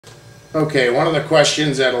Okay, one of the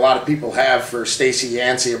questions that a lot of people have for Stacy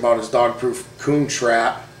Yancey about his dog-proof coon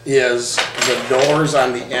trap is the doors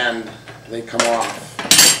on the end, they come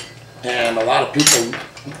off. And a lot of people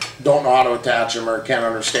don't know how to attach them or can't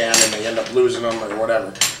understand, and they end up losing them or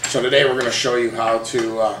whatever. So today we're going to show you how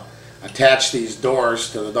to attach these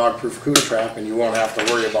doors to the dog-proof coon trap, and you won't have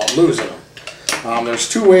to worry about losing them. There's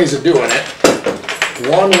two ways of doing it.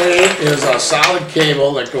 One way is a solid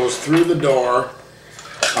cable that goes through the door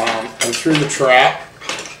and through the trap,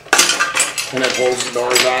 and it holds the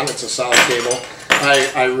doors on. It's a solid cable.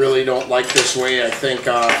 I really don't like this way. I think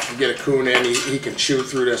if you get a coon in, he can chew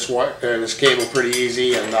through this cable pretty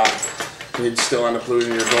easy, and you'd still end up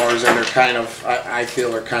losing your doors, and they're kind of, I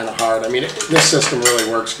feel they're kind of hard. I mean, this system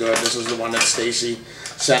really works good. This is the one that Stacy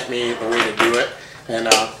sent me, the way to do it, and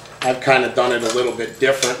I've kind of done it a little bit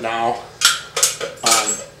different now.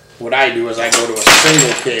 What I do is I go to a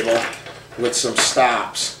single cable with some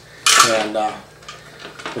stops, and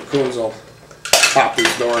the coons will pop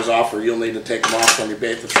these doors off, or you'll need to take them off when you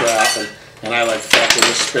bait the trap, and I like the fact that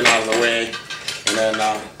just spin out of the way, and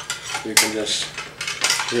then you can just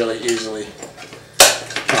really easily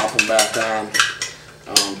pop them back on.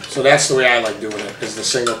 So that's the way I like doing it, is the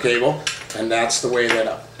single cable, and that's the way that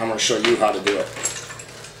I'm going to show you how to do it.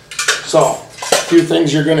 So, a few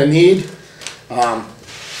things you're going to need.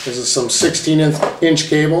 This is some 16-inch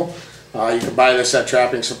cable. You can buy this at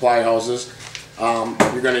trapping supply houses.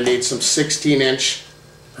 You're going to need some 16-inch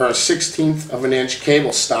or a 1/16 of an inch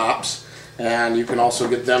cable stops, and you can also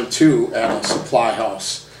get them too at a supply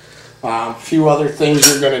house. A few other things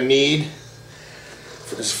you're going to need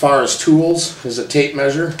as far as tools is a tape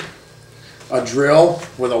measure, a drill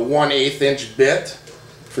with a 1/8 inch bit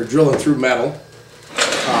for drilling through metal.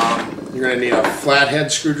 You're going to need a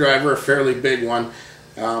flathead screwdriver, a fairly big one.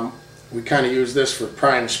 We kind of use this for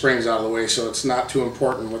prying the springs out of the way, so it's not too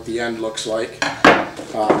important what the end looks like.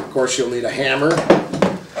 Of course, you'll need a hammer.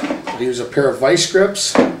 You'll use a pair of vice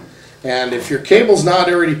grips, and if your cable's not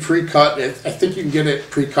already pre-cut, I think you can get it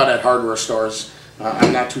pre-cut at hardware stores.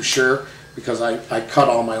 I'm not too sure, because I cut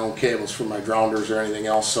all my own cables for my drowners or anything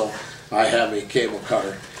else, so I have a cable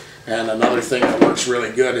cutter. And another thing that works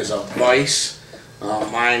really good is a vise.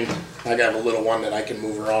 I got a little one that I can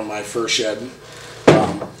move around my fur shed.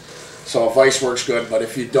 So a vise works good, but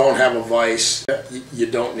if you don't have a vise, you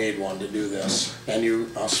don't need one to do this. And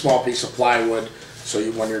a small piece of plywood, so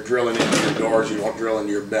when you're drilling into your doors, you don't drill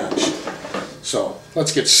into your bench. So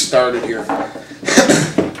let's get started here.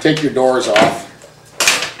 Take your doors off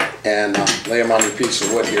and lay them on your piece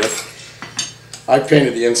of wood here. I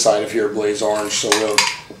painted the inside of here blaze orange, so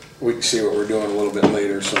we can see what we're doing a little bit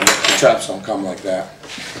later, so the traps don't come like that.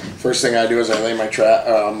 First thing I do is I lay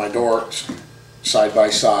my doors side by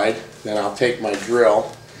side. Then I'll take my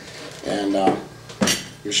drill, and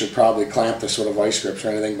you should probably clamp this with a vice grips or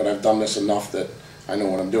anything, but I've done this enough that I know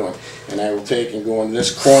what I'm doing. And I will take and go in this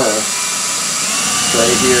corner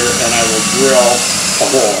right here, and I will drill a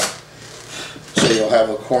hole. So you'll have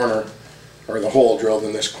a corner, or the hole drilled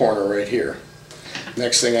in this corner right here.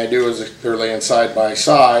 Next thing I do is they're laying side by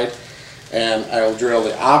side, and I will drill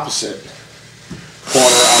the opposite corner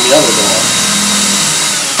on the other door.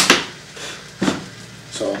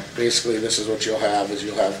 So basically this is what you'll have, is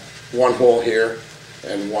you'll have one hole here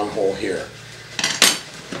and one hole here.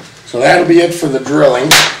 So that'll be it for the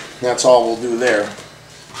drilling. That's all we'll do there.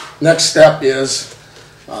 Next step is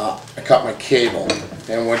I cut my cable,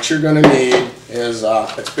 and what you're going to need is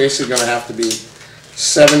it's basically going to have to be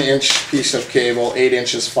 7-inch piece of cable, 8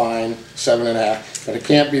 inches fine, 7.5, but it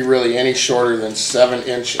can't be really any shorter than 7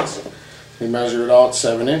 inches. You measure it out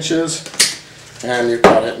 7 inches, and you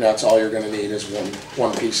cut it, and that's all you're going to need is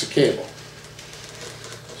one piece of cable.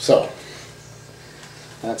 So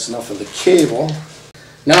that's enough of the cable.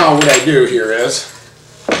 Now what I do here is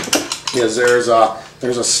there's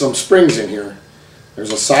some springs in here.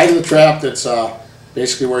 There's a side of the trap that's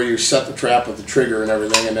basically where you set the trap with the trigger and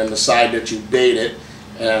everything, and then the side that you bait it,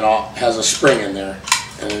 and it has a spring in there,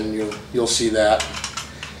 and you'll see that.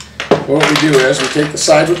 What we do is we take the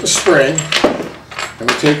side with the spring, and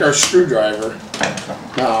we take our screwdriver.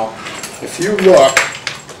 Now, if you look,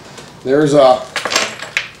 there's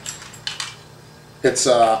it's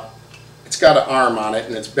got an arm on it,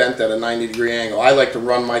 and it's bent at a 90-degree angle. I like to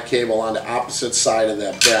run my cable on the opposite side of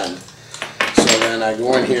that bend. So then I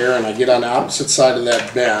go in here and I get on the opposite side of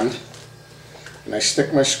that bend, and I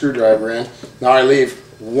stick my screwdriver in. Now I leave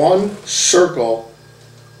one circle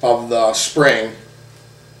of the spring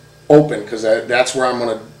open, because that's where I'm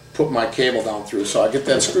going to put my cable down through. So I get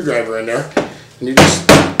that screwdriver in there, and you just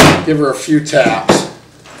give her a few taps,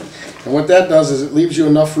 And what that does is it leaves you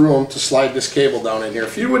enough room to slide this cable down in here.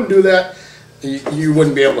 If you wouldn't do that, you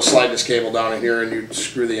wouldn't be able to slide this cable down in here and you'd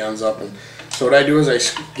screw the ends up. And so what I do is I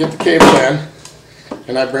get the cable in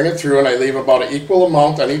and I bring it through and I leave about an equal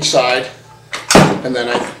amount on each side, and then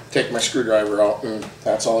I take my screwdriver out, and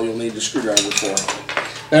that's all you'll need the screwdriver for.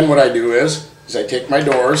 Then what I do is I take my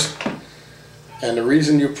doors, and the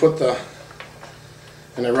reason you put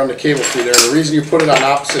and I run the cable through there, the reason you put it on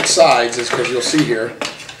opposite sides is because you'll see here,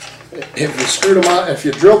 if you screwed them on, if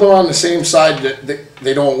you drilled them on the same side,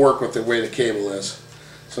 they don't work with the way the cable is.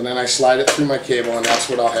 So then I slide it through my cable, and that's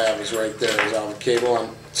what I'll have is right there, is I'll have a cable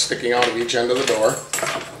sticking out of each end of the door.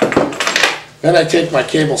 Then I take my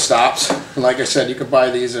cable stops, and like I said, you can buy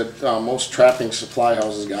these at most trapping supply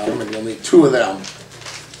houses got them, and you'll need 2 of them.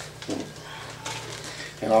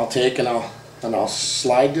 And I'll take and I'll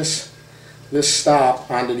slide this stop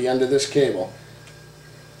onto the end of this cable.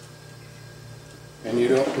 And you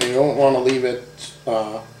don't want to leave it,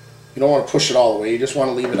 you don't want to push it all the way, you just want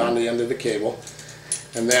to leave it on the end of the cable.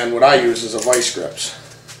 And then what I use is a vice grips.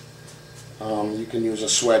 You can use a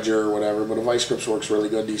swedger or whatever, but a vice grips works really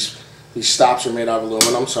good. These stops are made out of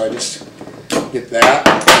aluminum, so I just get that,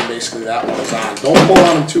 and basically that one is on. Don't pull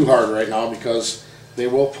on them too hard right now because they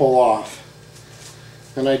will pull off.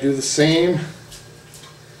 And I do the same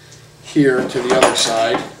here to the other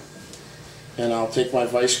side, and I'll take my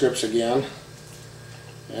vice grips again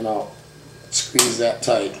and I'll squeeze that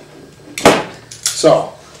tight.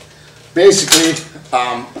 So basically,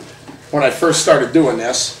 when I first started doing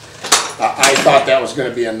this, I thought that was going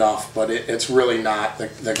to be enough, but it's really not.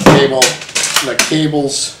 The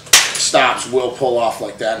cable's stops will pull off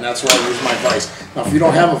like that, and that's why I use my vise. Now if you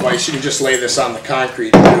don't have a vise, you can just lay this on the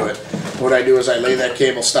concrete and do it. What I do is I lay that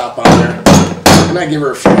cable stop on there, and I give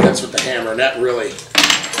her a few hits with the hammer, and that really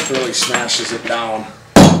smashes it down.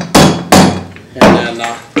 And then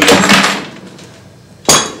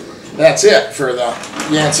that's it for the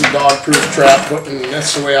Yancy dog-proof trap.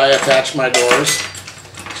 That's the way I attach my doors.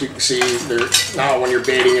 So you can see, now when you're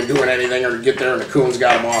baiting and doing anything, or you get there and the coon's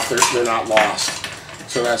got them off, they're not lost.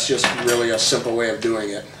 So that's just really a simple way of doing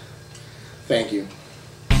it. Thank you.